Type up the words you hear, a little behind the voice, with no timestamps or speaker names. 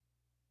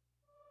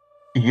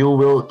you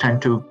will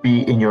tend to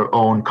be in your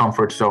own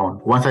comfort zone.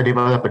 Once I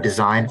develop a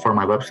design for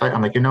my website,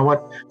 I'm like, you know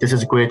what? This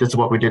is great. This is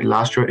what we did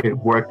last year. It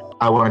worked.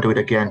 I want to do it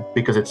again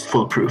because it's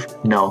foolproof.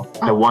 No,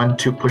 I want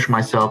to push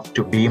myself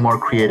to be more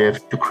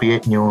creative, to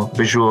create new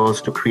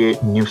visuals, to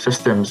create new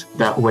systems.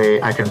 That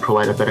way I can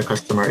provide a better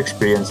customer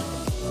experience.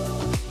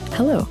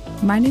 Hello,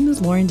 my name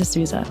is Lauren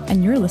D'Souza,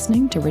 and you're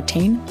listening to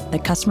Retain, the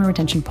Customer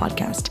Retention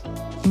Podcast.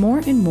 More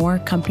and more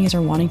companies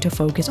are wanting to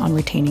focus on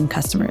retaining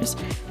customers,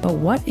 but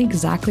what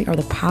exactly are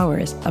the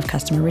powers of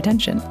customer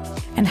retention?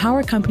 And how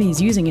are companies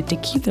using it to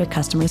keep their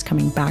customers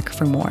coming back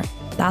for more?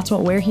 That's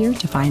what we're here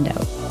to find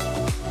out.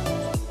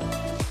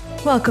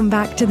 Welcome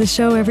back to the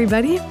show,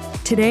 everybody.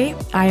 Today,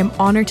 I am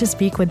honored to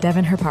speak with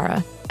Devam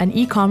Hirpara, an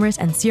e-commerce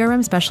and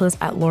CRM specialist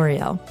at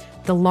L'Oreal,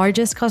 the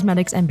largest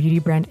cosmetics and beauty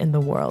brand in the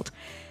world.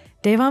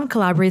 Devam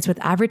collaborates with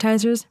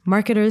advertisers,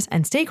 marketers,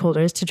 and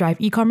stakeholders to drive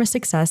e-commerce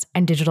success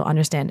and digital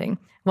understanding.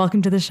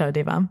 Welcome to the show,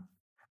 Devam.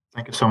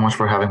 Thank you so much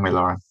for having me,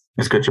 Lauren.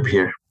 It's good to be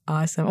here.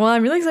 Awesome. Well,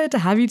 I'm really excited to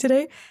have you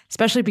today,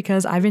 especially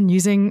because I've been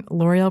using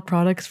L'Oreal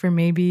products for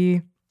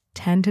maybe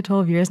 10 to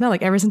 12 years now,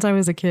 like ever since I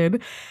was a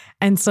kid.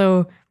 And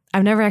so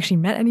I've never actually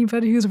met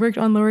anybody who's worked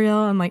on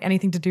L'Oreal and like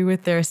anything to do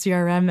with their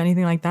CRM,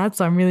 anything like that.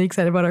 So I'm really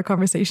excited about our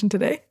conversation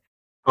today.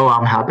 Oh,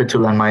 I'm happy to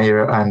lend my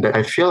ear. And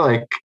I feel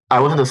like I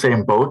was in the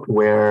same boat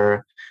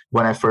where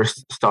when I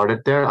first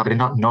started there, I did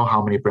not know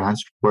how many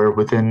brands were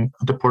within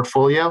the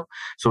portfolio.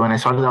 So when I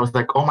started, I was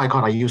like, oh my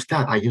God, I use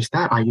that. I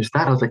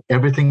was like,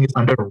 everything is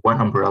under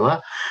one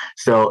umbrella.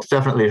 So it's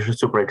definitely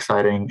super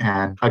exciting.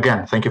 And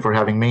again, thank you for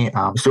having me.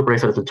 I'm super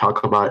excited to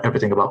talk about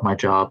everything about my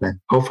job and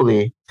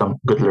hopefully some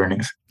good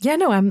learnings. Yeah,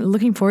 no, I'm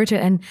looking forward to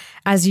it. And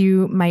as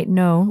you might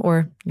know,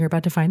 or you're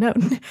about to find out,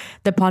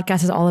 the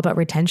podcast is all about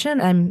retention.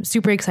 I'm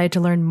super excited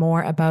to learn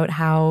more about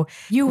how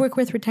you work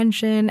with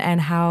retention and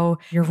how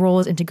your role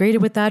is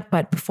integrated with that.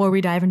 But before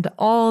we dive into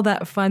all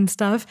that fun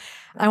stuff,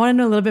 I want to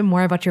know a little bit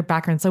more about your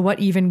background. So what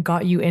even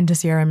got you into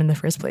CRM in the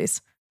first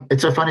place?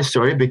 It's a funny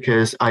story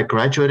because I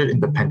graduated in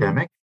the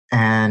pandemic.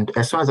 And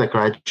as soon as I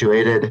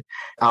graduated,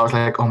 I was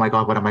like, oh my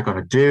God, what am I going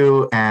to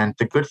do? And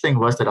the good thing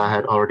was that I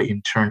had already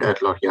interned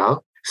at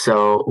L'Oreal.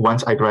 So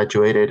once I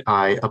graduated,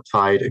 I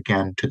applied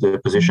again to the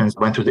positions,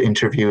 went through the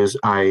interviews,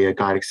 I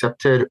got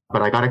accepted,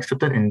 but I got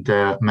accepted in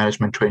the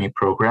management trainee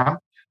program.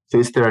 So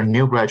it's their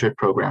new graduate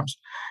programs.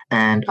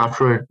 And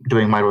after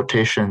doing my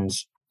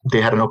rotations, they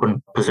had an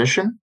open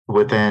position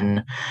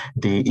within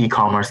the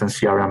e-commerce and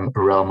CRM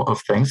realm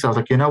of things. So I was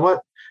like, you know what?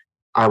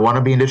 I want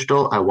to be in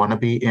digital. I want to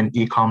be in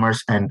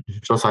e-commerce and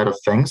digital side of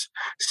things.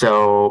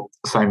 So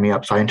sign me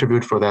up. So I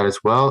interviewed for that as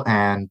well.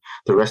 And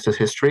the rest is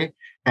history.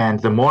 And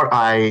the more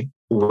I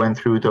went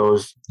through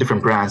those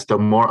different brands, the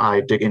more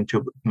I dig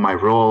into my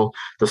role,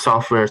 the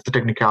software, the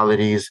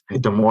technicalities,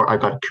 the more I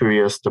got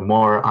curious, the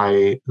more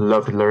I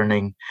loved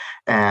learning.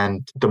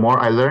 And the more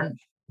I learn,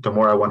 the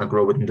more I want to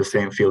grow within the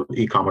same field,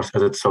 e-commerce,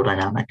 as it's so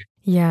dynamic.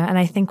 Yeah. And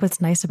I think what's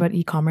nice about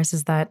e-commerce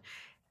is that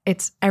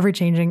it's ever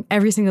changing.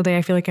 Every single day,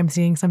 I feel like I'm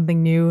seeing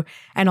something new.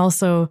 And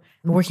also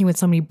working with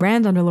so many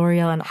brands under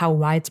L'Oreal and how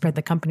widespread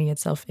the company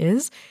itself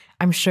is,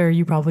 I'm sure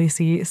you probably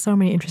see so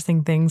many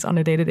interesting things on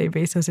a day-to-day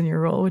basis in your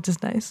role, which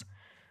is nice.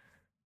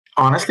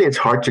 Honestly, it's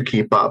hard to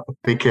keep up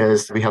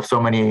because we have so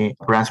many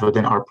brands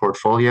within our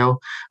portfolio.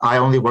 I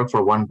only work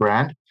for one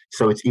brand.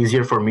 So it's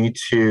easier for me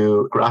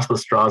to grasp the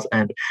straws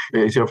and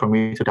easier for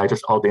me to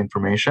digest all the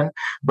information.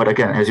 But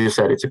again, as you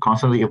said, it's a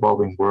constantly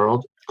evolving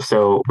world.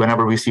 So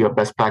whenever we see a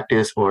best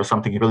practice or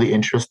something really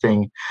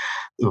interesting,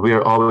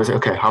 we're always,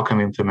 okay, how can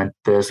we implement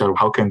this? Or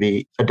how can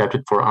we adapt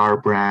it for our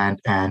brand?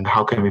 And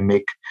how can we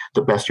make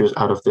the best use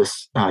out of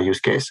this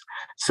use case?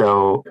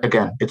 So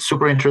again, it's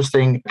super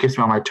interesting, keeps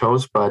me on my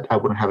toes, but I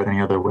wouldn't have it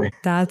any other way.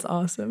 That's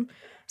awesome.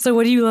 So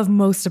what do you love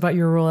most about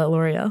your role at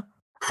L'Oreal?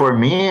 For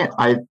me,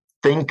 I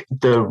think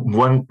the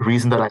one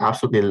reason that I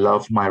absolutely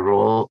love my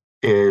role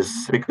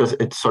is because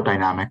it's so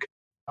dynamic.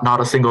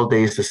 Not a single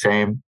day is the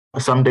same.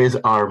 Some days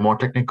are more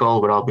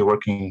technical, where I'll be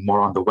working more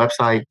on the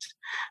website,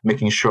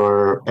 making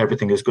sure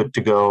everything is good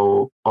to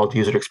go, all the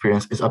user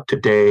experience is up to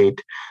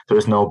date,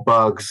 there's no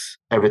bugs,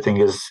 everything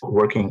is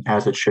working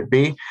as it should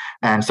be.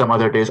 And some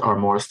other days are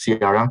more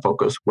CRM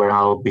focused, where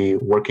I'll be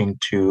working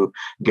to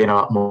gain a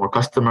lot more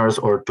customers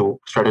or to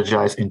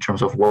strategize in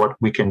terms of what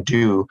we can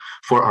do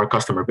for our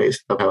customer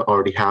base that I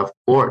already have,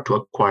 or to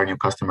acquire new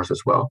customers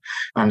as well.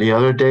 And the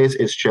other days,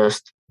 it's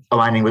just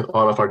aligning with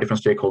all of our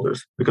different stakeholders,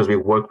 because we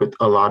work with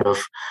a lot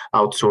of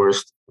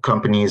outsourced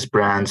companies,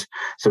 brands.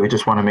 So we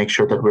just want to make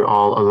sure that we're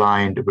all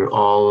aligned, we're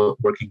all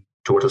working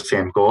towards the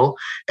same goal,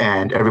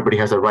 and everybody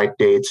has the right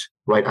dates,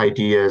 right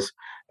ideas,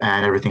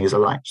 and everything is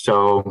aligned.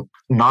 So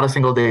not a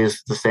single day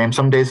is the same.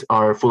 Some days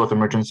are full of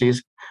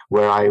emergencies,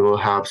 where I will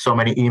have so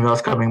many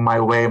emails coming my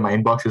way, my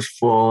inbox is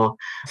full,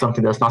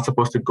 something that's not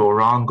supposed to go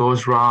wrong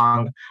goes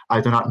wrong,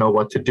 I do not know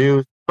what to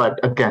do. But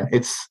again,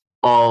 it's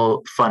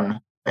all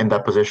fun in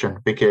that position,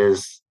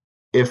 because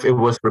if it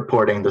was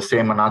reporting the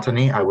same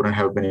monotony, I wouldn't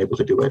have been able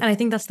to do it. And I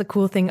think that's the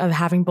cool thing of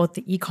having both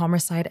the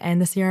e-commerce side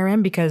and the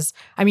CRM, because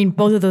I mean,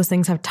 both of those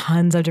things have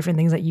tons of different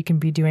things that you can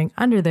be doing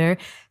under there.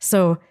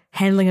 So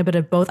handling a bit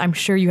of both, I'm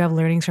sure you have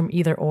learnings from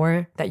either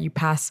or that you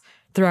pass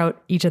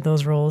throughout each of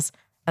those roles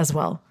as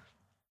well.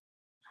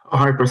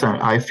 100%.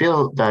 I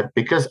feel that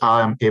because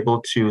I'm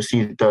able to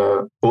see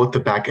both the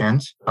back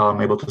ends,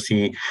 I'm able to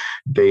see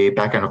the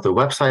back end of the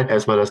website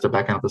as well as the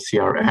back end of the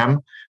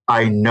CRM.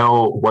 I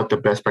know what the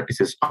best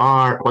practices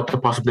are, what the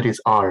possibilities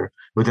are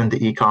within the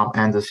ecom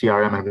and the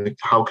CRM, and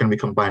how can we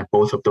combine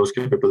both of those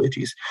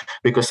capabilities.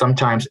 Because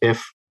sometimes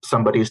if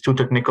somebody is too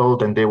technical,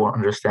 then they won't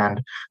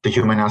understand the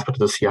human aspect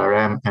of the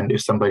CRM. And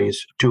if somebody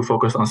is too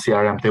focused on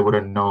CRM, they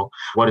wouldn't know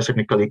what is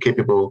technically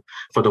capable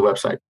for the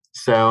website.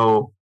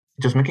 So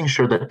just making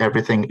sure that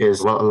everything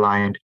is well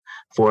aligned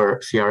for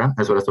CRM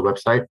as well as the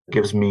website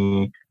gives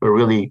me a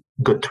really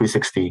good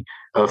 360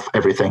 of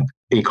everything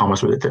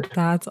e-commerce related.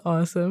 That's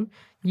awesome.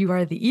 You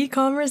are the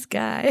e-commerce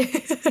guy.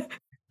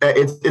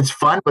 It's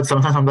fun, but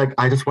sometimes I'm like,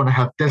 I just want to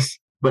have this,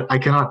 but I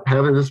cannot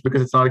have this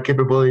because it's not a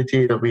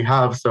capability that we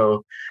have.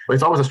 So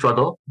it's always a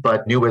struggle,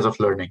 but new ways of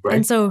learning, right?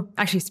 And so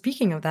actually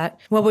speaking of that,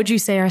 what would you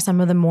say are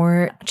some of the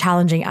more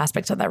challenging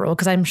aspects of that role?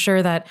 Because I'm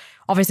sure that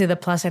obviously the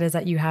plus side is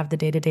that you have the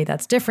day-to-day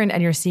that's different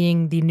and you're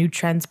seeing the new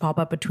trends pop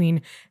up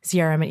between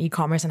CRM and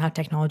e-commerce and how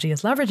technology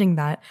is leveraging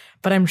that.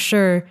 But I'm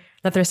sure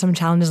that there's some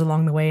challenges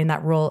along the way in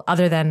that role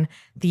other than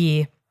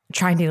the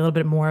trying to get a little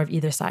bit more of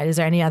either side. Is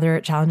there any other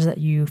challenges that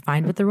you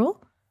find with the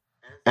role?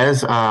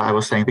 As I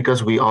was saying,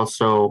 because we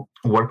also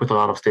work with a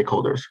lot of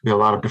stakeholders, we have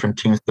a lot of different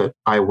teams that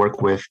I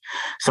work with.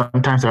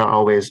 Sometimes there are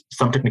always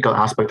some technical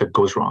aspect that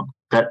goes wrong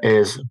that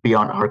is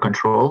beyond our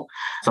control.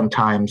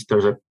 Sometimes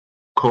there's a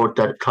code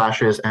that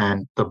clashes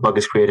and the bug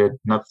is created.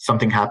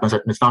 Something happens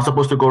that it's not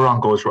supposed to go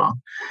wrong, goes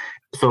wrong.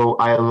 So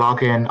I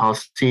log in, I'll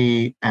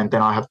see, and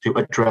then I'll have to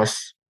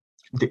address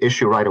the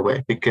issue right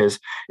away. Because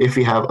if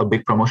we have a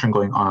big promotion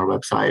going on our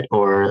website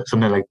or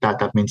something like that,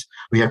 that means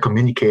we have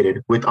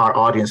communicated with our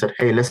audience that,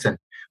 hey, listen,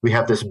 we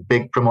have this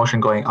big promotion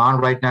going on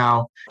right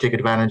now, take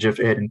advantage of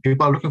it. And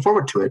people are looking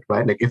forward to it,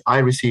 right? Like if I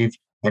receive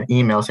an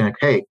email saying, like,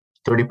 hey,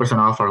 30%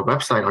 off our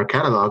website, our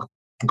catalog,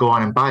 go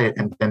on and buy it.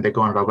 And then they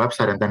go on our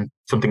website and then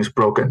something's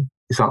broken,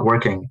 it's not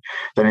working,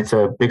 then it's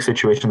a big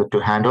situation to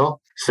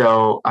handle.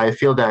 So I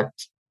feel that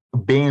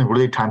being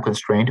really time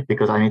constrained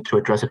because I need to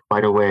address it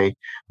right away,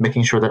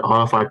 making sure that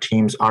all of our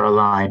teams are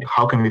aligned.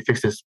 How can we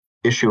fix this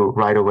issue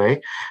right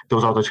away?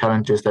 Those are the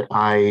challenges that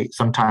I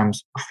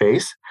sometimes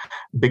face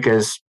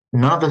because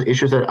none of the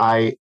issues that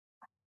I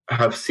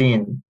have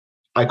seen,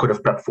 I could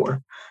have prepped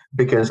for.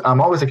 Because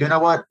I'm always like, you know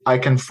what? I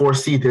can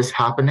foresee this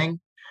happening,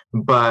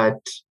 but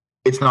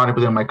it's not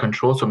within my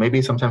control. So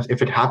maybe sometimes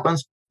if it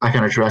happens, I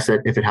can address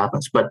it if it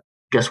happens. But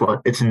guess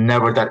what? It's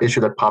never that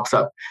issue that pops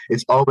up.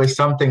 It's always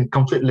something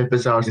completely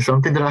bizarre,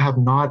 something that I have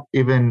not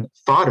even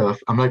thought of.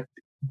 I'm like,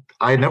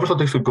 I never thought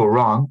this would go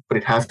wrong, but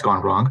it has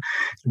gone wrong.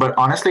 But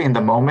honestly, in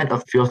the moment,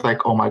 it feels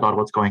like, oh my God,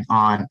 what's going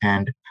on?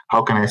 And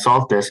how can I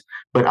solve this?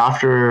 But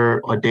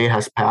after a day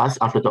has passed,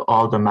 after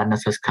all the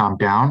madness has calmed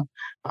down,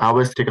 I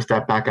always take a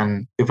step back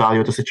and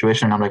evaluate the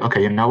situation. I'm like,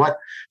 okay, you know what?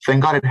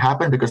 Thank God it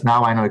happened because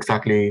now I know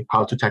exactly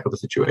how to tackle the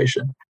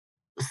situation.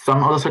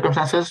 Some other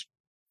circumstances,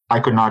 I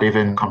could not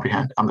even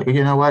comprehend. I'm like,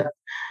 you know what?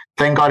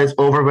 Thank God it's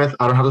over with.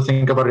 I don't have to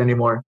think about it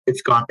anymore.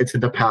 It's gone. It's in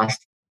the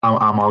past.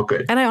 I'm all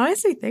good. And I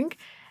honestly think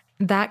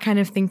that kind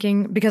of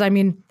thinking, because I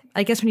mean,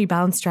 I guess when you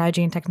balance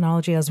strategy and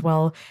technology as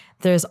well,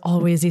 there's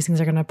always these things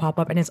that are going to pop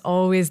up and it's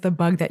always the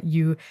bug that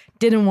you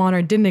didn't want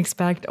or didn't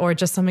expect or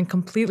just something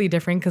completely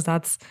different because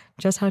that's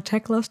just how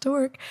tech loves to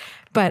work.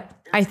 But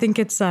I think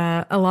it's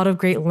a lot of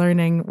great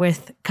learning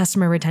with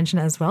customer retention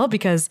as well,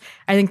 because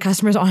I think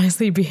customers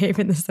honestly behave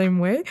in the same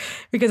way.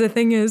 Because the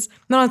thing is,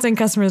 I'm not saying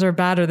customers are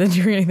bad or they're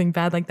doing anything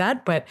bad like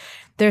that, but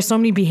there's so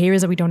many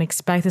behaviors that we don't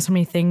expect. There's so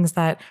many things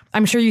that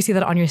I'm sure you see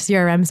that on your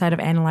CRM side of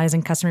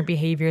analyzing customer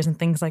behaviors and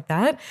things like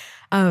that,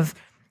 of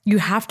you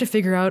have to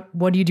figure out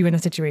what do you do in a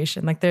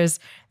situation. Like there's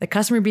the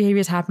customer behavior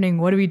is happening.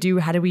 What do we do?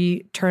 How do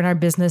we turn our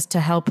business to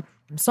help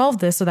solve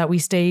this so that we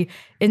stay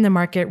in the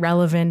market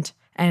relevant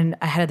and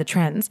ahead of the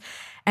trends?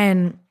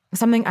 And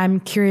something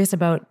I'm curious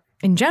about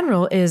in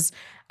general is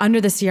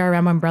under the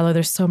CRM umbrella,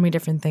 there's so many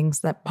different things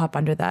that pop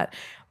under that.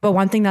 But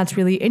one thing that's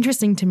really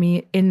interesting to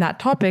me in that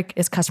topic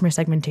is customer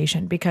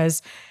segmentation,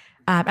 because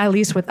at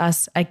least with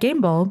us at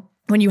Gameball,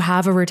 when you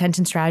have a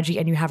retention strategy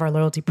and you have our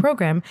loyalty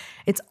program,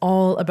 it's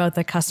all about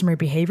the customer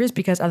behaviors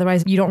because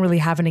otherwise you don't really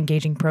have an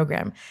engaging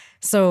program.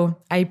 So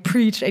I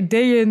preach a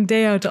day in,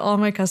 day out to all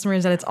my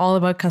customers that it's all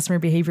about customer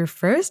behavior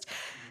first.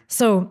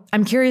 So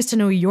I'm curious to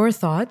know your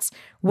thoughts.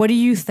 What do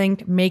you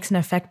think makes an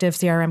effective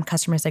CRM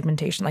customer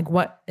segmentation? Like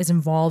what is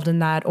involved in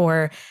that?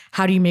 Or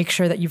how do you make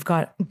sure that you've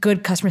got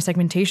good customer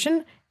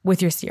segmentation with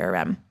your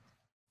CRM?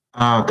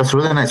 That's a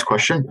really nice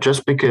question.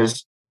 Just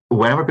because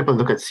whenever people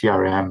look at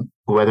CRM,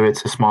 whether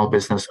it's a small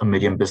business, a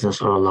medium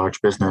business, or a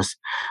large business,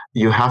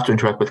 you have to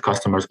interact with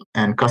customers,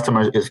 and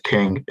customers is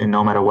king. And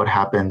no matter what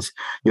happens,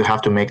 you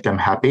have to make them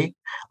happy.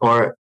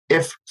 Or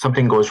if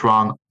something goes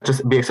wrong,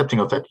 just be accepting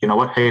of it. You know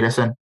what? Hey,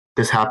 listen,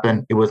 this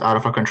happened. It was out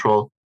of our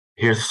control.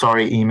 Here's a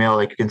sorry email.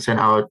 Like you can send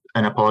out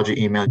an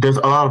apology email. There's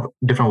a lot of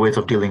different ways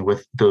of dealing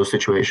with those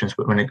situations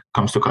when it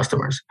comes to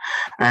customers.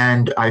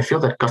 And I feel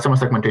that customer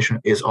segmentation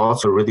is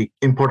also a really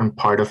important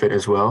part of it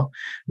as well,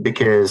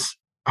 because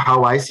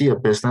how I see a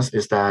business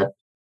is that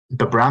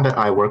the brand that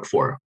I work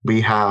for,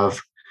 we have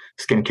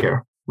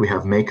skincare, we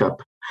have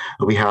makeup,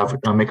 we have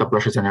makeup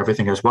brushes and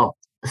everything as well.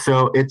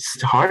 So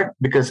it's hard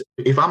because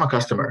if I'm a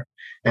customer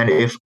and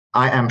if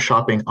I am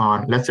shopping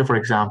on, let's say, for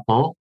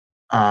example,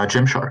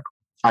 Gymshark,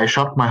 I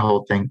shopped my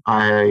whole thing.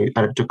 I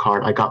added to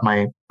cart. I got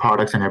my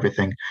products and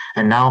everything.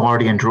 And now I'm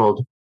already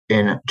enrolled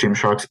in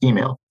Gymshark's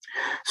email.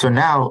 So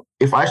now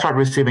if I start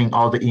receiving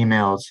all the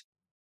emails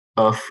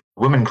of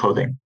women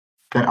clothing,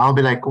 then I'll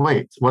be like,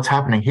 wait, what's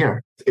happening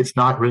here? It's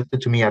not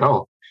related to me at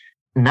all.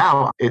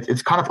 Now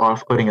it's kind of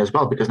off-putting as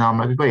well, because now I'm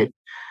like, wait,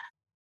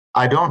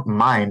 I don't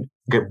mind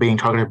being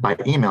targeted by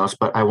emails,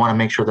 but I want to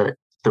make sure that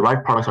the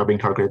right products are being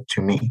targeted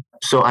to me.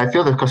 So I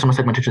feel that customer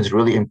segmentation is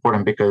really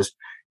important, because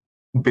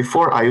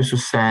before I used to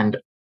send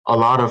a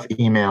lot of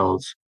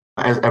emails,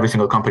 as every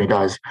single company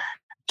does,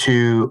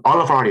 to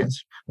all of our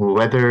audience,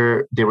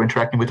 whether they were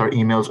interacting with our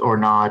emails or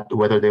not,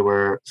 whether they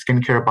were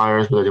skincare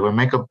buyers, whether they were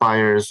makeup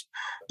buyers,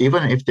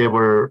 even if they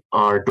were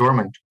our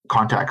dormant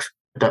contacts.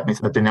 That means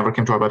that they never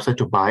came to our website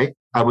to buy.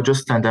 I would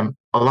just send them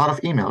a lot of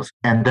emails.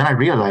 And then I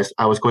realized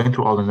I was going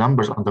through all the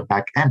numbers on the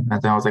back end.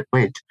 And then I was like,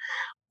 wait,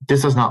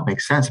 this does not make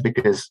sense,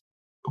 because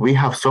we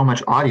have so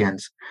much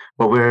audience,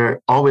 but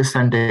we're always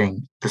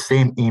sending the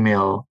same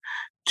email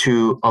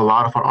to a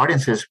lot of our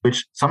audiences,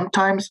 which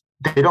sometimes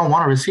they don't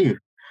want to receive.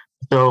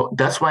 So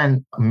that's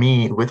when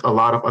me, with a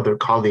lot of other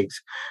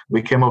colleagues,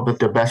 we came up with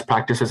the best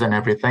practices and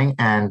everything.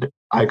 And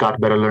I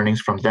got better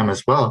learnings from them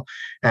as well.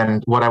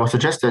 And what I was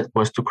suggested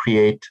was to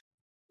create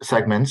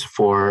segments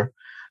for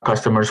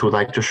customers who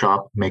like to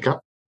shop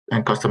makeup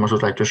and customers who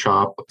like to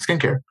shop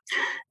skincare.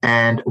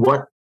 And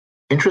what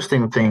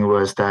interesting thing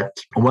was that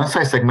once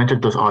I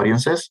segmented those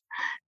audiences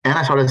and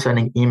I started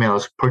sending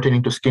emails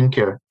pertaining to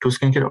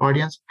skincare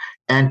audience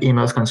and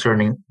emails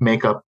concerning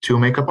makeup to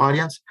makeup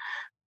audience,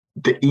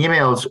 the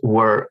emails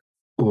were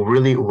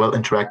really well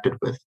interacted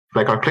with.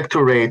 Like our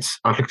click-through rates,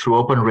 our click-through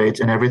open rates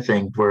and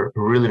everything were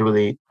really,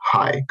 really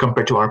high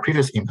compared to our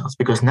previous emails,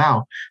 because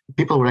now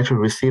people were actually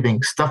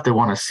receiving stuff they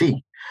want to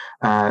see,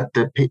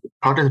 the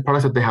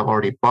products that they have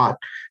already bought.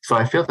 So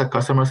I feel that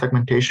customer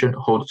segmentation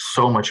holds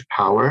so much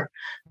power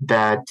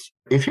that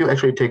if you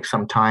actually take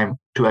some time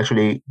to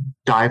actually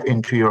dive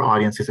into your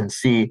audiences and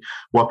see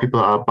what people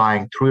are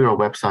buying through your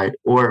website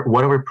or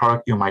whatever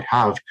product you might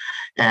have,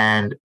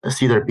 and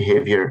see their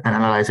behavior and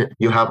analyze it,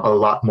 you have a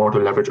lot more to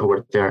leverage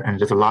over there. And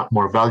there's a lot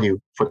more value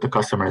for the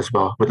customer as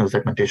well within the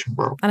segmentation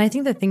world. And I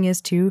think the thing is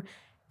too,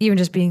 even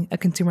just being a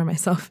consumer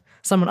myself,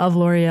 someone of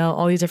L'Oreal,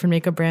 all these different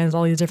makeup brands,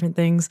 all these different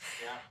things,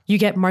 you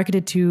get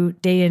marketed to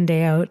day in,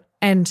 day out.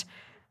 And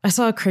I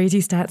saw a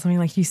crazy stat, something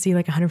like you see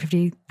like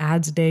 150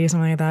 ads a day or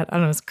something like that. I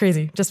don't know, it's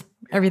crazy. Just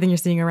everything you're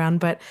seeing around.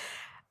 But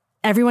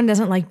everyone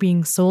doesn't like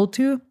being sold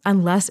to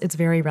unless it's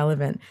very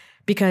relevant.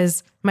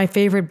 Because my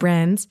favorite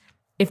brands,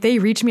 if they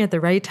reach me at the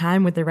right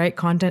time with the right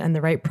content and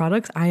the right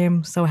products, I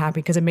am so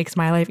happy, because it makes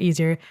my life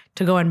easier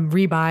to go and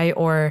rebuy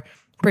or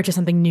purchase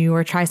something new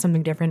or try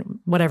something different,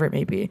 whatever it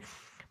may be.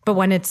 But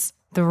when it's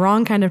the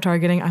wrong kind of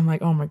targeting, I'm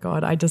like, oh my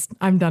God,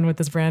 I'm done with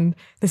this brand.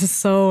 This is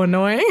so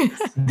annoying.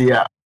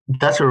 Yeah.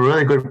 That's a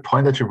really good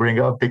point that you bring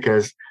up,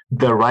 because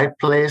the right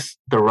place,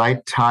 the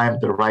right time,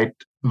 the right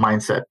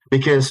mindset,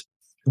 because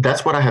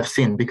that's what I have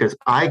seen, because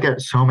I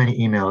get so many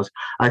emails.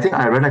 I think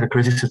I read like a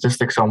crazy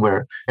statistic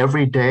somewhere.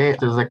 Every day,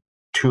 there's like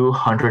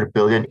 200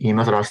 billion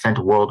emails that are sent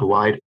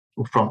worldwide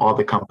from all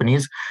the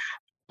companies.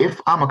 If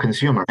I'm a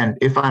consumer and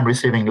if I'm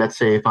receiving, let's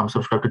say if I'm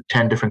subscribed to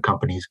 10 different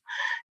companies,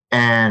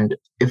 and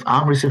if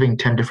I'm receiving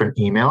 10 different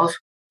emails,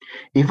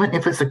 even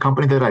if it's a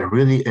company that I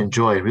really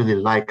enjoy, really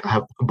like, I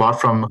have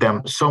bought from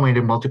them so many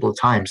multiple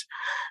times,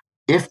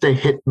 if they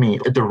hit me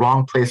at the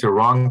wrong place, the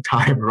wrong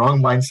time,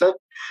 wrong mindset,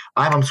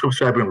 I'm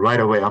unsubscribing right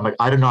away. I'm like,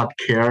 I do not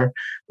care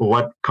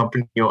what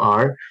company you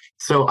are.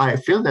 So I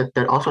feel that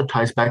that also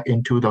ties back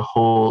into the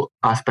whole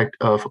aspect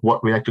of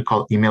what we like to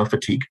call email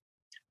fatigue,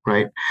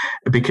 right?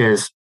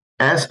 Because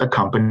as a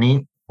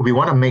company, we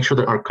want to make sure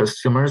that our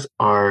customers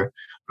are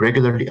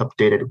regularly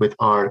updated with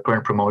our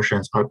current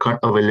promotions, our current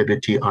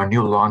availability, our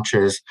new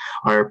launches,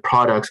 our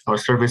products, our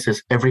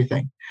services,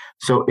 everything.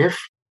 So if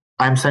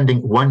I'm sending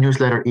one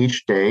newsletter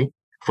each day,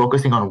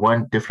 focusing on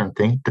one different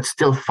thing, that's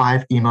still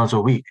 5 emails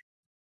a week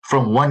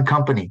from one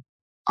company.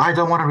 I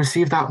don't want to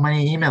receive that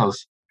many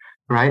emails,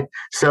 right?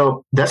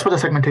 So that's where the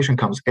segmentation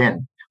comes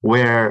in,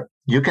 where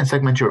you can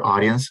segment your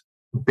audience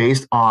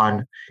based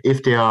on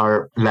if they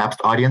are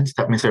lapsed audience,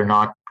 that means they're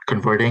not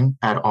converting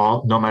at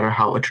all, no matter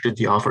how attractive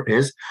the offer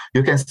is.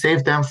 You can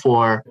save them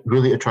for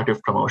really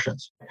attractive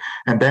promotions.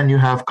 And then you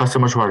have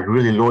customers who are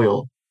really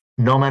loyal.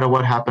 No matter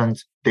what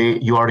happens,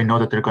 you already know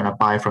that they're going to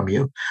buy from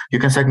you. You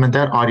can segment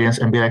that audience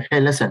and be like, hey,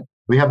 listen,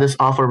 we have this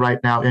offer right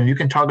now, and you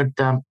can target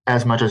them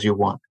as much as you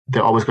want.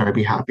 They're always going to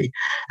be happy.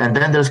 And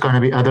then there's going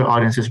to be other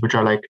audiences which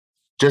are like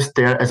just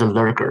there as a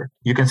lurker.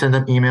 You can send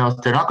them emails.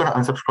 They're not going to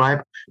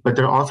unsubscribe, but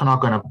they're also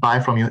not going to buy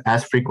from you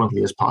as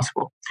frequently as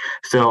possible.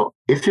 So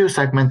if you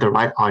segment the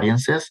right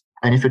audiences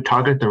and if you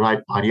target the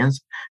right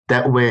audience,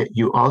 that way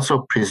you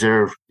also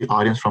preserve the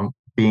audience from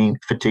being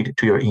fatigued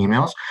to your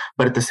emails.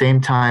 But at the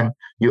same time,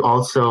 you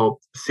also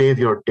save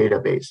your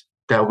database.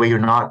 That way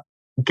you're not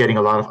getting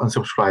a lot of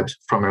unsubscribes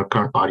from your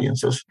current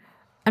audiences.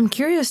 I'm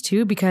curious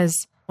too,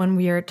 because when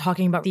we are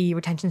talking about the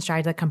retention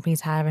strategy that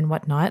companies have and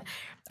whatnot,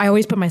 I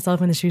always put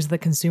myself in the shoes of the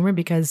consumer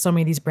because so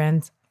many of these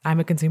brands, I'm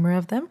a consumer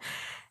of them.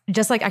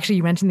 Just like actually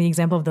you mentioned the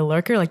example of the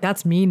lurker, like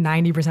that's me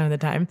 90% of the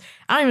time.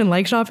 I don't even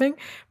like shopping,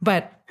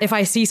 but if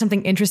I see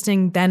something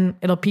interesting, then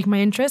it'll pique my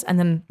interest. And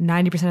then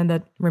 90% of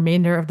the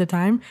remainder of the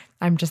time,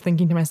 I'm just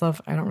thinking to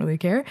myself, I don't really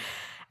care.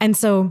 And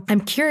so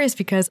I'm curious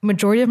because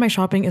majority of my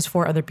shopping is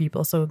for other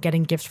people. So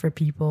getting gifts for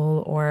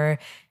people or,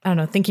 I don't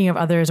know, thinking of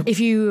others.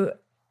 If you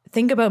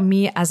think about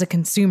me as a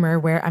consumer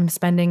where I'm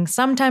spending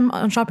some time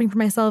on shopping for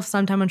myself,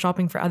 some time on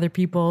shopping for other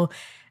people,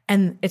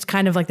 and it's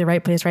kind of like the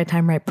right place, right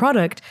time, right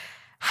product,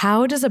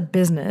 how does a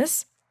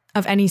business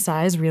of any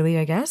size, really,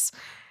 I guess,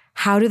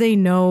 how do they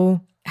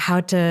know how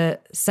to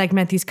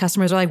segment these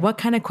customers, or like what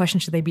kind of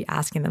questions should they be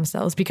asking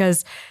themselves?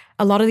 Because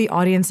a lot of the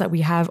audience that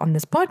we have on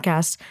this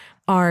podcast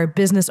are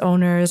business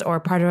owners or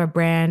part of a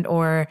brand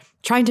or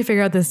trying to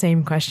figure out the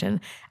same question.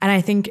 And I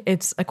think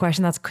it's a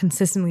question that's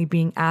consistently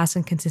being asked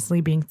and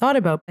consistently being thought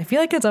about. I feel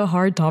like it's a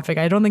hard topic.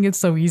 I don't think it's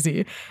so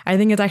easy. I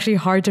think it's actually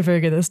hard to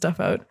figure this stuff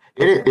out.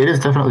 It is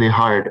definitely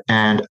hard.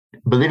 And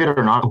believe it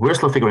or not, we're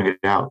still figuring it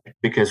out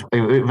because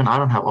even I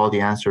don't have all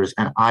the answers.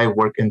 And I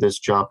work in this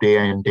job day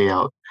in and day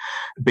out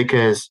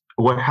because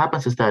what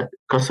happens is that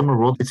customer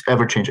world, it's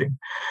ever changing.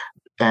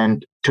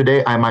 And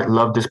today I might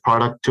love this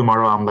product.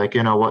 Tomorrow I'm like,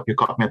 you know what, you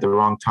caught me at the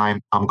wrong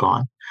time. I'm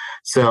gone.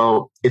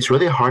 So it's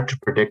really hard to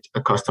predict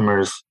a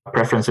customer's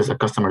preferences, a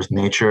customer's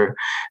nature.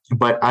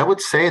 But I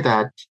would say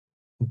that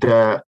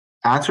the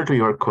answer to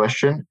your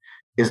question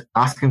is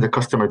asking the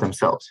customer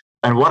themselves.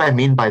 And what I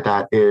mean by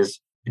that is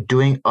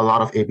doing a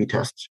lot of A/B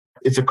tests.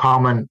 It's a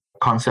common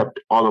concept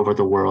all over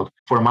the world.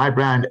 For my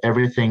brand,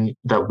 everything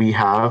that we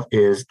have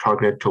is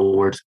targeted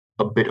towards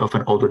a bit of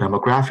an older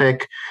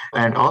demographic.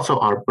 And also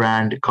our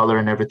brand color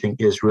and everything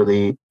is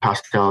really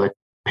pastel, like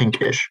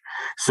pinkish.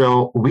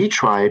 So we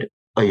tried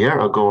a year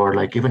ago, or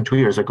like even 2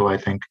 years ago, I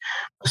think,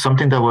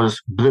 something that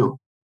was blue.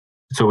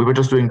 So we were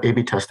just doing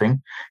A/B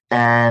testing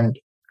and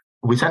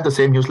we sent the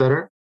same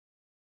newsletter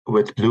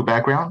with blue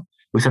background.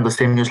 We sent the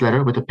same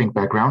newsletter with a pink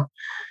background.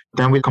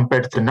 Then we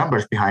compared the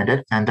numbers behind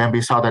it. And then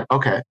we saw that,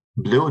 okay,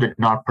 blue did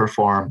not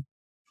perform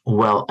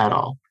well at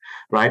all.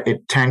 Right?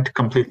 It tanked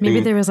completely.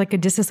 Maybe there was like a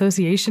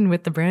disassociation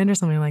with the brand or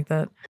something like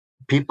that.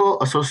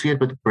 People associate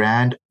with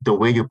brand the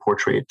way you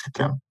portray it to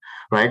them,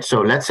 right?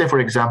 So let's say, for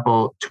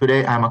example,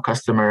 today I'm a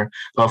customer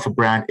of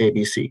brand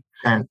ABC,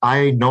 and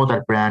I know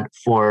that brand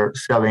for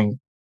selling,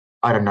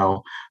 I don't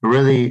know,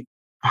 really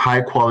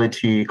high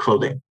quality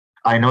clothing.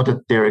 I know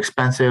that they're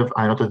expensive.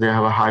 I know that they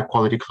have a high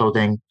quality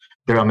clothing.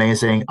 They're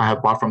amazing. I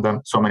have bought from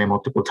them so many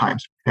multiple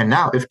times. And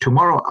now if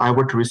tomorrow I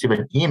were to receive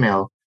an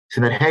email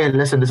saying that, hey,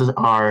 listen, this is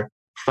our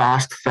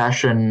fast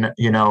fashion,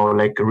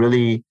 like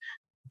really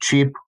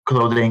cheap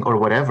clothing or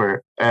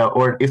whatever,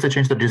 or if they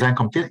change the design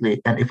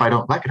completely, and if I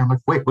don't like it, I'm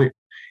like, wait,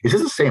 is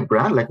this the same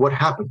brand? Like, what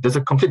happened? There's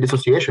a complete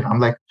dissociation. I'm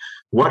like,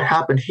 what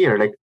happened here?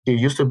 Like, it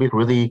used to be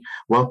really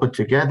well put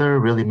together,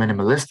 really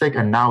minimalistic,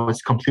 and now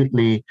it's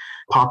completely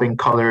popping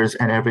colors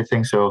and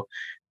everything. So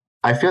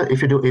I feel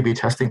if you do A/B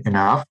testing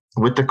enough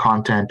with the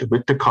content,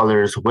 with the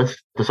colors, with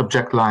the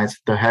subject lines,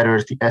 the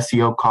headers, the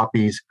SEO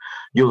copies,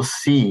 you'll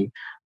see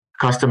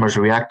customers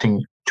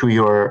reacting to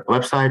your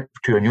website,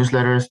 to your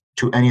newsletters,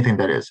 to anything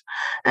that is.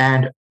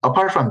 And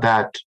apart from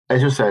that,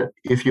 as you said,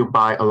 if you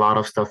buy a lot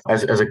of stuff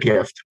as a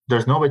gift,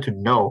 there's no way to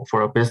know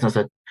for a business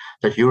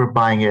that you're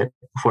buying it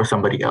for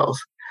somebody else.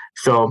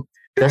 So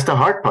that's the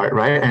hard part,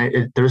 right?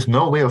 And there's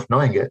no way of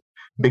knowing it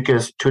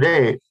because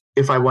today,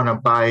 if I want to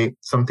buy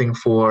something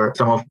for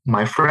some of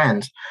my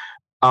friends,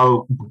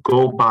 I'll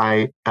go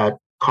buy at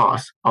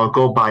cost. I'll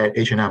go buy at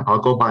H&M. I'll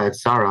go buy at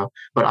Zara.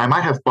 But I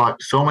might have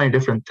bought so many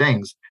different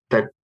things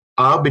that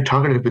I'll be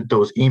targeted with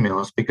those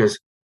emails because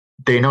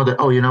they know that,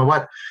 oh, you know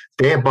what?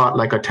 They bought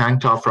like a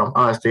tank top from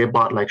us. They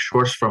bought like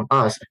shorts from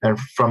us. And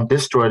from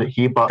this store,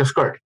 he bought a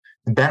skirt.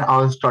 And then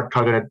I'll start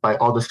targeted by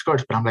all the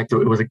skirts. But I'm like,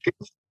 it was a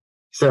gift.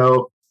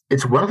 So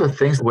it's one of the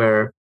things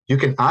where you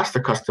can ask the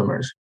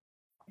customers.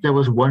 There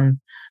was one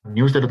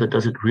newsletter that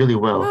does it really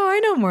well. Oh, I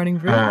know Morning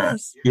Brew.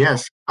 Yes.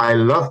 Yes, I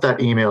love that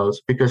emails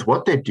because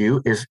what they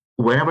do is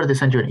whenever they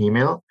send you an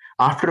email,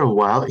 after a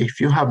while, if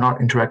you have not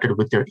interacted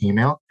with their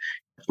email,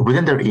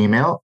 within their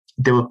email,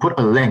 they will put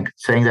a link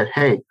saying that,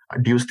 hey,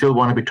 do you still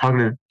want to be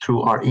targeted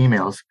through our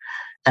emails?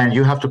 And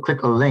you have to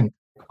click a link.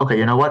 Okay,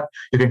 you know what?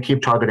 You can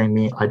keep targeting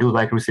me. I do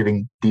like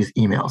receiving these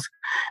emails.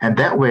 And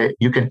that way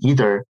you can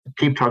either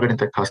keep targeting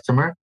the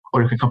customer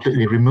or you can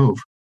completely remove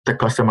the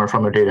customer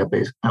from a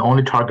database and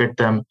only target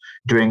them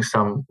during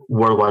some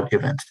worldwide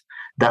events.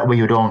 That way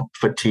you don't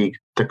fatigue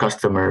the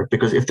customer,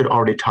 because if they're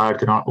already tired,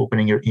 they're not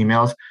opening your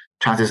emails.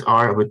 Chances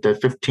are with the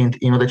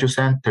 15th email that you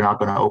send, they're not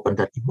going to open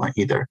that email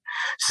either.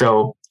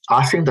 So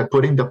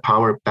putting the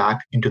power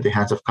back into the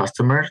hands of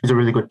customers is a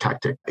really good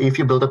tactic. If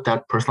you build up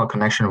that personal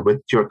connection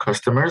with your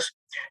customers,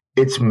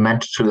 it's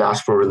meant to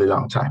last for a really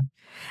long time.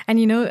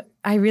 And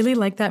I really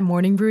like that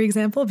Morning Brew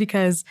example,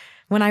 because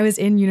when I was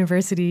in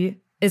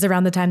university is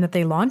around the time that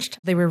they launched.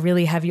 They were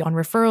really heavy on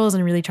referrals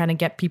and really trying to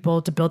get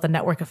people to build the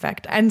network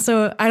effect. And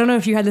so I don't know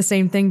if you had the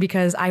same thing,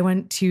 because I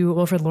went to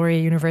Wilfrid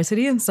Laurier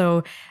University. And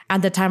so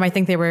at the time, I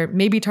think they were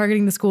maybe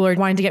targeting the school or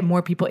wanting to get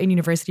more people in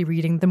university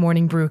reading the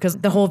Morning Brew, because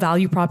the whole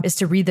value prop is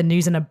to read the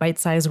news in a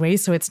bite-sized way.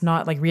 So it's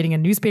not like reading a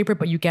newspaper,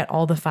 but you get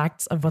all the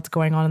facts of what's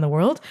going on in the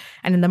world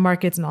and in the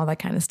markets and all that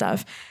kind of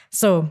stuff.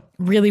 So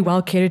really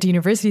well catered to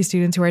university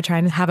students who are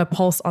trying to have a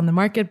pulse on the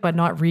market, but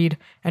not read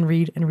and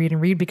read and read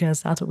and read,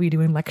 because that's what we do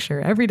in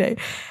lecture every day.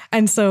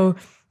 And so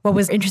what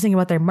was interesting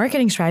about their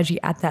marketing strategy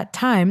at that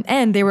time,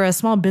 and they were a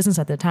small business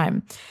at the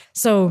time,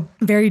 so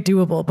very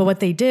doable. But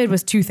what they did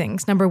was two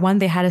things. Number one,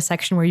 they had a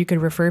section where you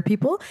could refer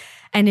people.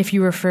 And if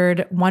you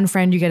referred one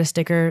friend, you get a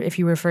sticker. If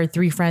you referred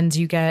 3 friends,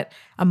 you get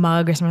a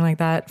mug or something like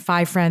that.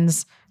 5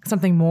 friends,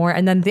 something more.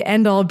 And then the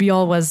end all be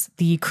all was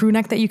the crew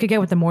neck that you could get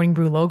with the Morning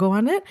Brew logo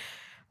on it.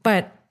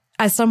 But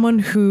as someone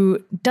who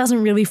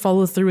doesn't really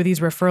follow through with these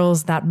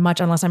referrals that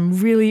much unless I'm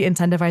really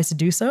incentivized to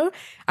do so,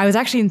 I was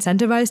actually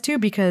incentivized to,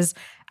 because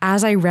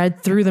as I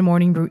read through the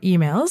Morning Brew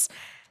emails,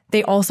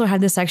 they also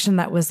had this section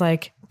that was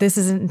like, this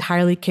isn't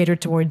entirely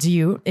catered towards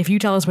you. If you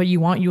tell us what you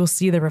want, you'll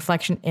see the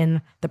reflection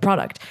in the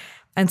product.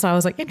 And so I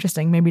was like,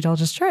 interesting, maybe I'll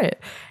just try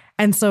it.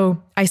 And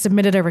so I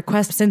submitted a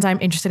request. Since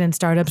I'm interested in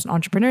startups and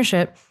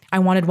entrepreneurship, I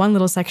wanted one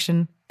little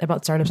section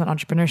about startups and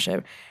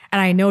entrepreneurship.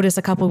 And I noticed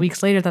a couple of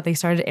weeks later that they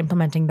started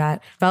implementing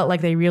that. Felt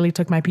like they really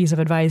took my piece of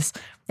advice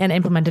and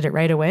implemented it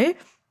right away.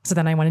 So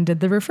then I went and did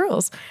the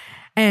referrals.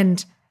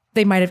 And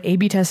they might have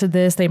A/B tested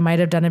this. They might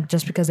have done it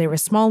just because they were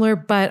smaller,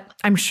 but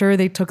I'm sure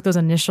they took those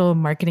initial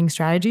marketing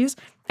strategies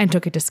and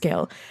took it to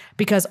scale.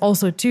 Because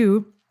also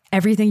too,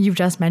 everything you've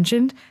just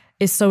mentioned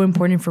is so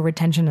important for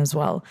retention as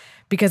well.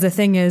 Because the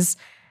thing is,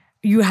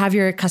 you have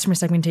your customer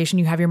segmentation,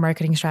 you have your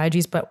marketing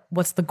strategies, but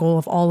what's the goal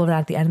of all of that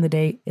at the end of the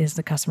day is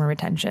the customer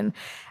retention.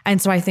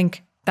 And so I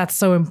think that's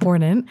so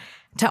important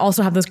to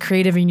also have those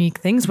creative, unique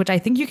things, which I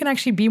think you can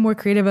actually be more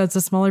creative as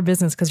a smaller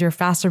business because you're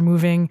faster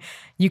moving.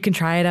 You can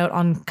try it out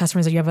on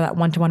customers that you have that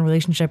one-to-one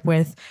relationship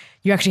with.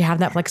 You actually have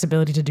that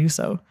flexibility to do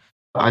so.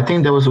 I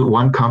think there was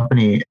one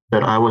company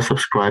that I was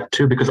subscribed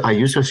to because I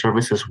used their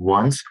services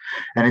once,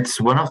 and it's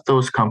one of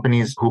those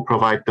companies who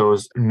provide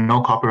those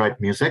no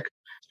copyright music.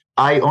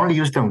 I only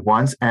used them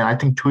once, and I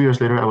think 2 years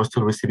later, I was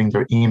still receiving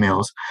their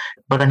emails,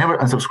 but I never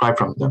unsubscribed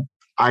from them.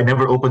 I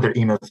never opened their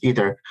emails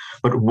either.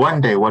 But one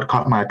day, what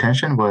caught my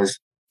attention was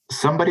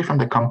somebody from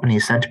the company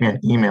sent me an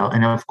email.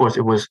 And of course,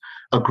 it was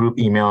a group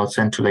email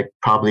sent to like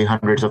probably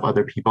hundreds of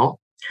other people.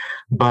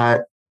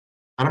 But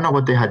I don't know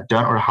what they had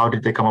done or how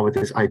did they come up with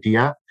this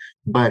idea.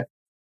 But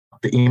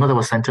the email that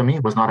was sent to me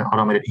was not an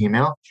automated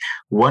email.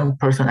 One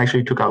person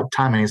actually took out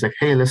time and he's like,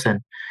 hey,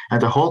 listen.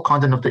 And the whole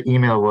content of the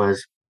email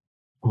was,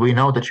 we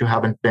know that you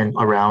haven't been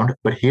around,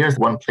 but here's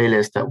one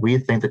playlist that we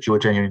think that you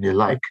would genuinely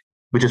like,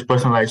 which is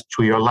personalized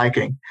to your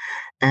liking.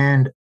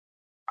 And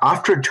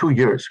after 2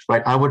 years,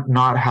 right, I would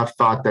not have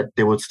thought that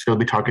they would still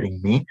be targeting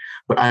me,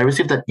 but I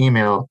received that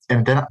email.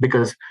 And then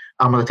because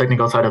I'm on the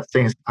technical side of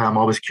things, I'm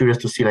always curious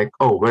to see like,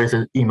 oh, where is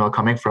the email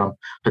coming from?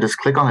 So just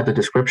click on like the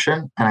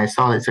description and I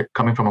saw it's like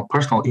coming from a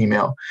personal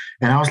email.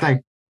 And I was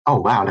like, oh,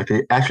 wow, like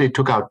they actually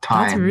took out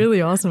time. That's really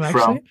awesome,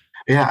 actually.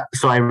 Yeah.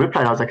 So I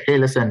replied, I was like, hey,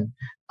 listen,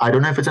 I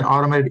don't know if it's an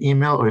automated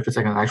email or if it's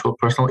like an actual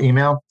personal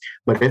email,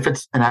 but if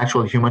it's an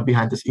actual human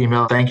behind this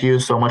email, thank you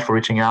so much for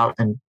reaching out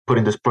and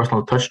putting this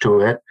personal touch to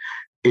it.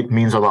 It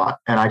means a lot.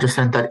 And I just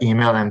sent that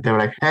email and they were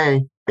like,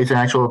 hey, it's an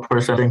actual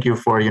person. Thank you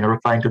for,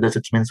 replying to this.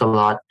 It means a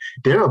lot.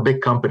 They're a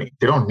big company.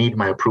 They don't need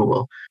my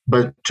approval.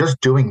 But just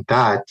doing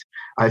that,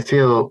 I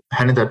feel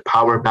handing that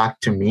power back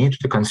to me, to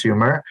the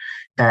consumer,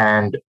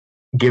 and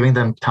giving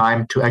them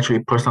time to actually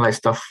personalize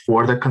stuff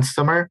for the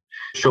customer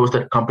shows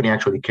that company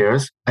actually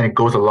cares, and it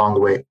goes a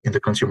long way in the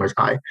consumer's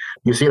eye.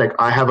 You see, like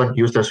I haven't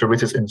used their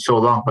services in so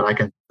long, but I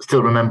can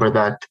still remember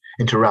that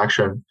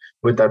interaction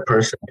with that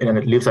person and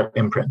it leaves that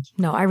imprint.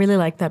 No, I really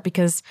like that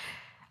because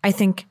I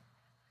think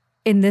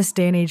in this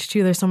day and age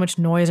too, there's so much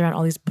noise around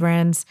all these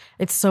brands.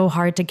 It's so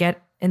hard to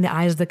get in the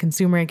eyes of the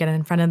consumer and get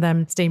in front of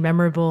them, stay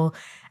memorable.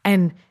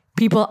 And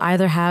people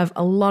either have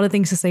a lot of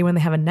things to say when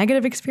they have a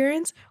negative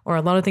experience or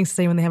a lot of things to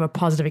say when they have a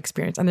positive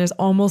experience. And there's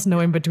almost no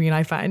in between,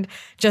 I find,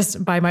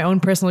 just by my own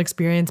personal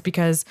experience,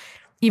 because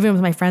even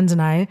with my friends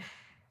and I,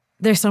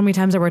 there's so many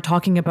times that we're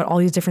talking about all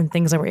these different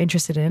things that we're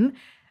interested in.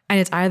 And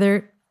it's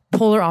either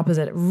polar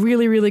opposite,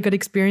 really, really good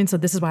experience, so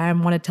this is why I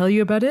want to tell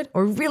you about it,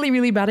 or really,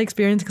 really bad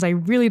experience because I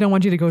really don't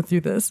want you to go through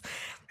this.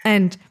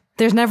 And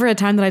there's never a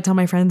time that I tell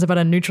my friends about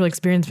a neutral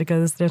experience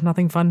because there's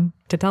nothing fun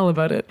to tell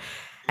about it.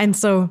 And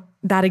so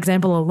that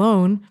example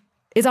alone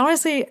is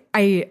honestly,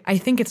 I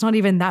think it's not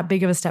even that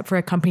big of a step for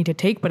a company to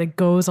take, but it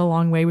goes a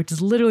long way, which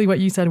is literally what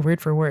you said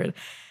word for word.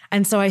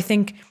 And so I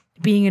think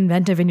being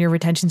inventive in your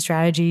retention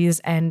strategies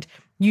and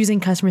using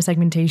customer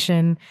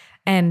segmentation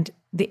and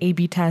the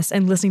A/B test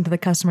and listening to the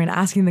customer and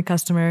asking the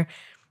customer,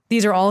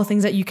 these are all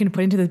things that you can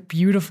put into the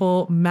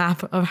beautiful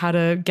map of how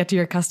to get to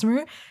your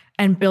customer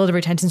and build a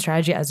retention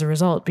strategy as a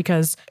result,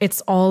 because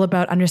it's all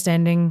about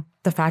understanding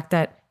the fact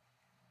that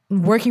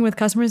working with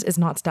customers is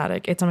not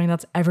static. It's something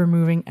that's ever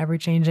moving, ever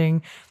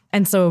changing.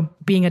 And so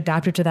being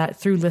adaptive to that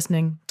through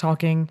listening,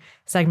 talking,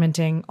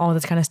 segmenting, all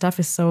this kind of stuff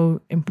is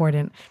so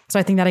important. So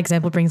I think that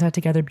example brings that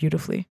together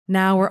beautifully.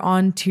 Now we're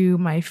on to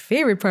my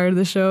favorite part of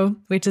the show,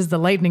 which is the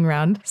lightning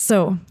round.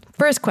 So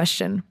first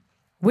question,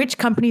 which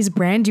company's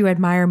brand do you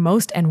admire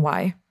most and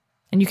why?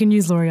 And you can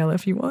use L'Oreal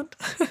if you want.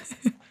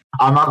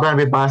 I'm not going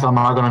to be biased. I'm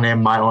not going to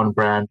name my own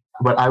brand,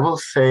 but I will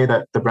say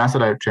that the brands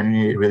that I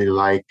genuinely really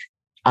like,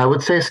 I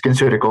would say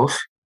SkinCeuticals,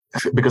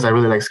 because I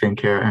really like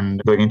skincare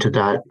and going into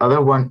that.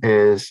 Other one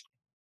is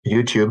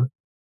YouTube,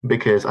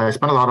 because I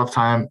spend a lot of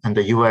time and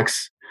the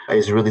UX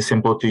is really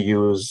simple to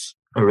use,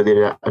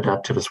 really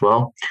adaptive as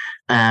well.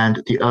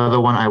 And the other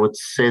one, I would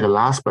say the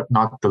last but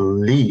not the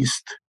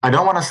least, I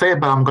don't want to say it,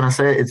 but I'm going to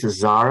say it's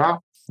Zara,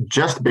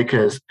 just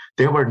because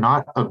they were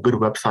not a good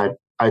website,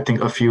 I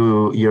think, a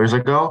few years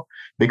ago,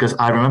 because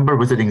I remember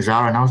visiting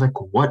Zara and I was like,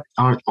 what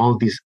are all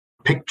these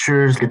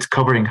pictures? It's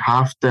covering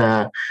half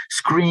the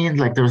screen,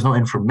 like there's no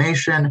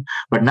information.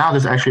 But now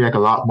there's actually like a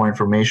lot more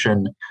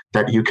information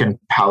that you can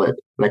palette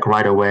like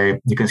right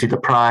away. You can see the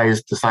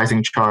price, the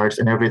sizing charts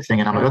and everything.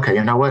 And I'm like, okay,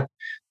 you know what?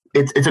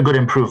 It's a good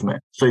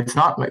improvement. So it's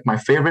not like my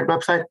favorite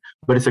website,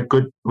 but it's a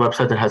good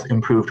website that has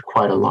improved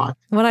quite a lot.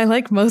 What I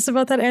like most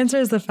about that answer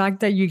is the fact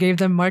that you gave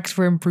them marks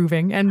for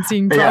improving and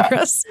seeing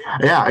progress.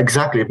 Yeah,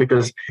 exactly.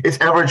 Because it's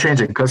ever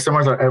changing.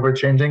 Customers are ever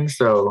changing.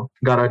 So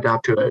gotta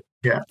adapt to it.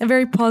 Yeah. A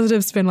very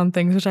positive spin on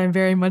things, which I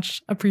very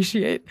much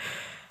appreciate.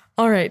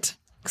 All right.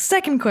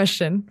 Second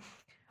question.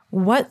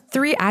 What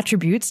 3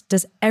 attributes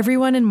does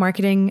everyone in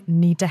marketing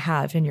need to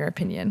have, in your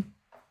opinion?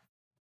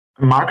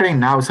 Marketing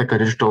now is like a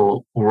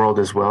digital world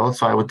as well.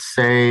 So I would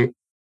say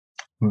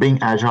being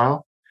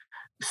agile.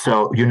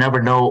 So you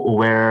never know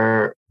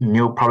where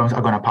new problems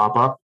are going to pop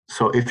up.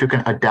 So if you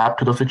can adapt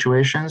to those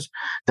situations,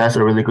 that's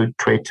a really good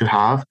trait to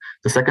have.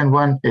 The second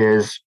one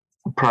is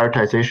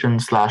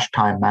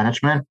prioritization/time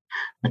management.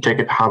 And take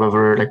it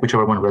however, like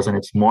whichever one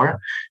resonates more.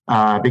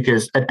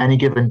 Because at any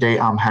given day,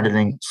 I'm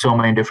handling so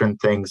many different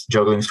things,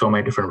 juggling so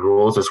many different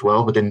roles as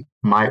well within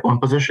my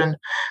own position,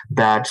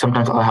 that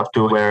sometimes I'll have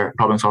to wear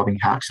problem solving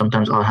hats.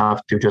 Sometimes I'll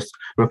have to just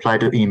reply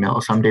to email.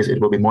 Some days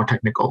it will be more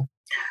technical.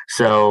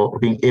 So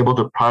being able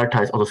to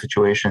prioritize all those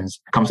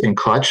situations comes in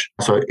clutch.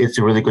 So it's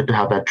really good to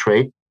have that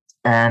trait.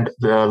 And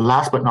the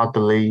last but not the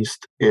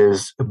least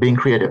is being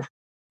creative,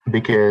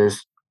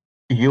 because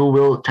you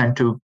will tend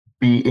to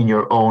be in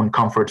your own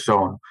comfort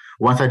zone.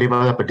 Once I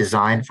develop a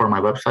design for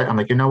my website, I'm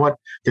like, you know what?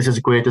 This is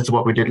great. This is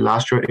what we did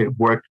last year. It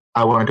worked.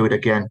 I want to do it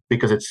again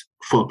because it's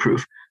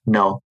foolproof.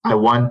 No, I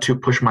want to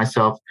push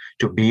myself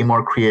to be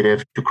more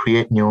creative, to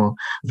create new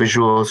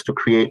visuals, to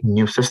create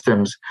new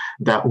systems.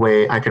 That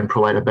way I can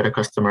provide a better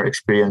customer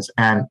experience.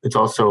 And it's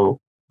also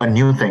a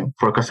new thing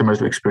for customers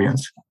to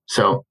experience.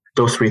 So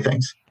those 3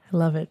 things. I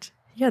love it.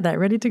 Yeah, that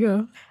ready to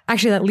go.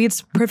 Actually, that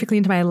leads perfectly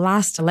into my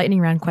last lightning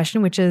round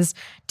question, which is,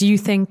 do you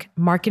think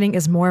marketing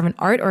is more of an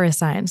art or a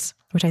science?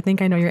 Which I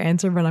think I know your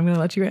answer, but I'm going to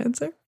let you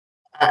answer.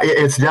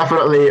 It's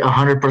definitely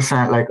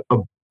 100% like a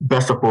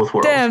best of both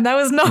worlds. Damn, that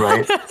was not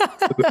right.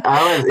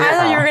 I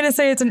thought you were going to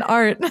say it's an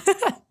art.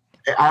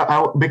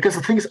 Because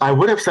the thing is, I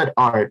would have said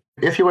art.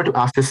 If you were to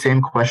ask the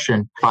same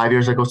question 5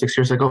 years ago, 6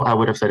 years ago, I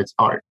would have said it's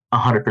art,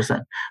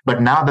 100%.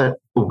 But now that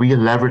we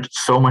leverage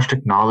so much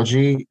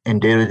technology in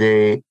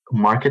day-to-day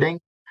marketing,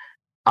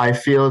 I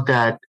feel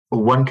that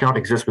one cannot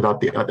exist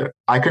without the other.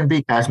 I can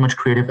be as much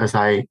creative as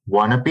I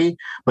want to be,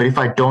 but if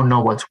I don't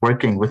know what's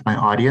working with my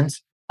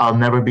audience, I'll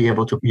never be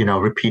able to,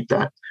 repeat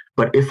that.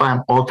 But if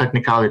I'm all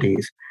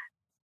technicalities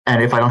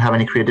and if I don't have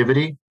any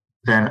creativity,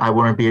 then I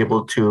wouldn't be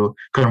able to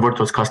convert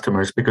those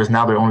customers, because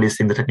now they're only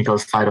seeing the technical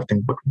side of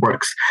things, what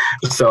works.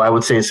 So I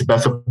would say it's the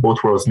best of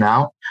both worlds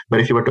now.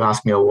 But if you were to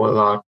ask me a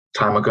long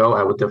time ago,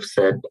 I would have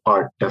said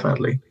art,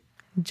 definitely.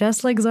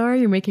 Just like Zara,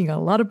 you're making a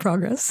lot of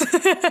progress.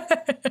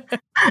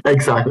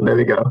 Exactly. There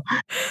we go.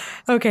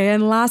 Okay.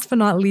 And last but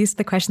not least,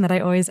 the question that I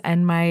always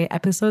end my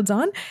episodes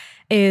on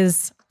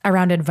is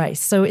around advice.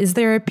 So is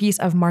there a piece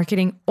of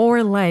marketing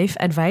or life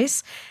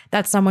advice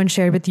that someone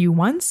shared with you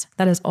once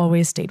that has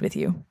always stayed with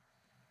you?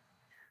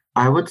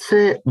 I would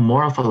say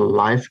more of a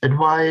life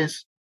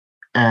advice.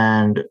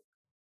 And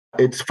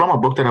it's from a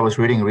book that I was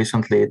reading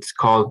recently. It's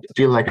called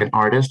Feel Like an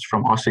Artist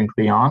from Austin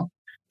Kleon.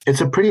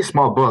 It's a pretty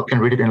small book. You can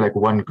read it in like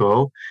one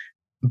go.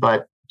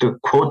 But the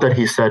quote that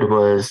he said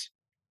was,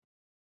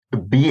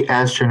 be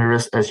as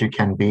generous as you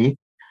can be,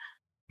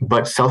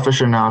 but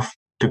selfish enough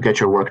to get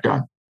your work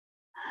done.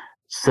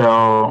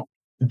 So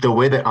the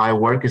way that I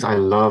work is I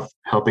love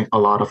helping a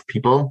lot of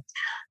people.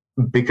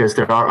 because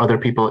there are other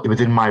people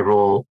within my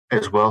role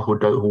as well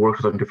who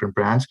works on different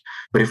brands.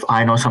 But if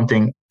I know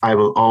something, I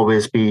will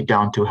always be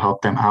down to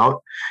help them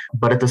out.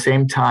 But at the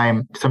same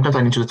time, sometimes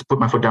I need to just put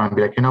my foot down and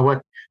be like, you know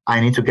what? I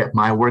need to get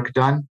my work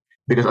done,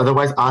 because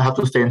otherwise I'll have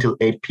to stay until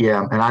 8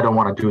 p.m. and I don't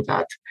want to do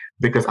that,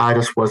 because I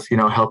just was,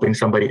 helping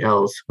somebody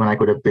else when I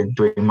could have been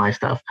doing my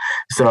stuff.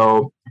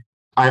 So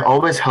I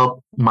always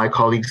help my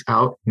colleagues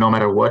out no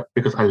matter what,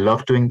 because I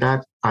love doing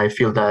that. I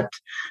feel that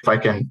if I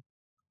can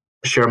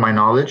share my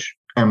knowledge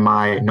and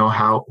my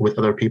know-how with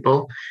other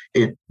people,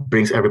 it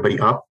brings everybody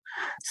up.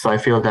 So I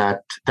feel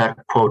that that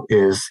quote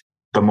is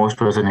the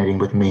most resonating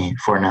with me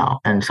for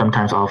now. And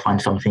sometimes I'll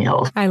find something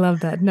else. I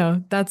love that.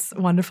 No, that's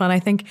wonderful. And I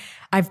think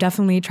I've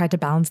definitely tried to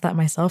balance that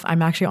myself.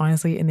 I'm actually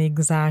honestly in the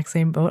exact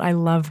same boat. I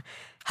love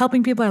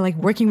helping people. I like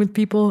working with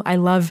people. I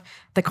love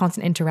the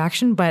constant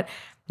interaction. But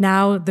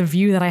now the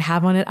view that I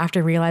have on it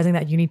after realizing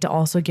that you need to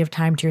also give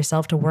time to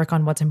yourself to work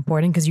on what's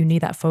important because you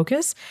need that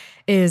focus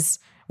is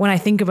when I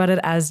think about it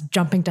as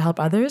jumping to help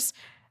others,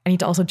 I need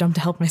to also jump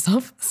to help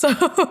myself. So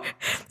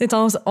it's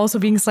also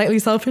being slightly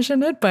selfish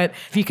in it. But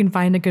if you can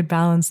find a good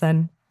balance,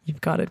 then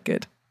you've got it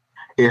good.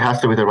 It has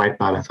to be the right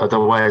balance.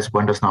 Otherwise,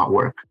 one does not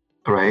work.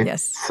 Right?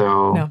 Yes.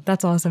 So no,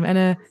 that's awesome.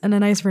 And a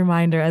nice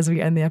reminder as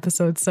we end the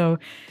episode. So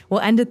we'll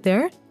end it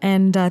there.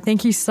 And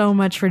thank you so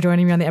much for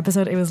joining me on the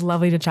episode. It was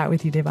lovely to chat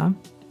with you, Devam.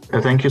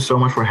 Thank you so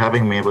much for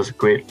having me. It was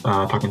great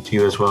talking to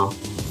you as well.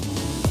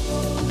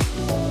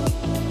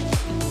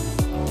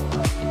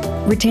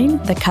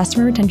 Retain, the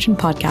Customer Retention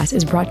Podcast,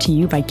 is brought to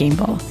you by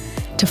Gameball.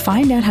 To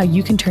find out how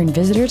you can turn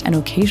visitors and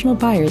occasional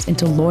buyers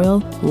into loyal,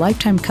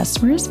 lifetime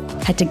customers,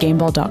 head to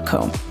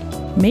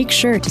gameball.co. Make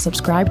sure to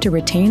subscribe to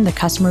Retain, the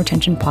Customer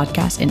Retention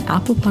Podcast in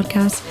Apple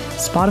Podcasts,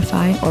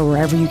 Spotify, or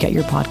wherever you get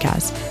your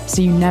podcasts,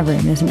 so you never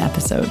miss an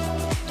episode.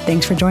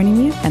 Thanks for joining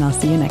me, and I'll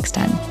see you next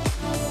time.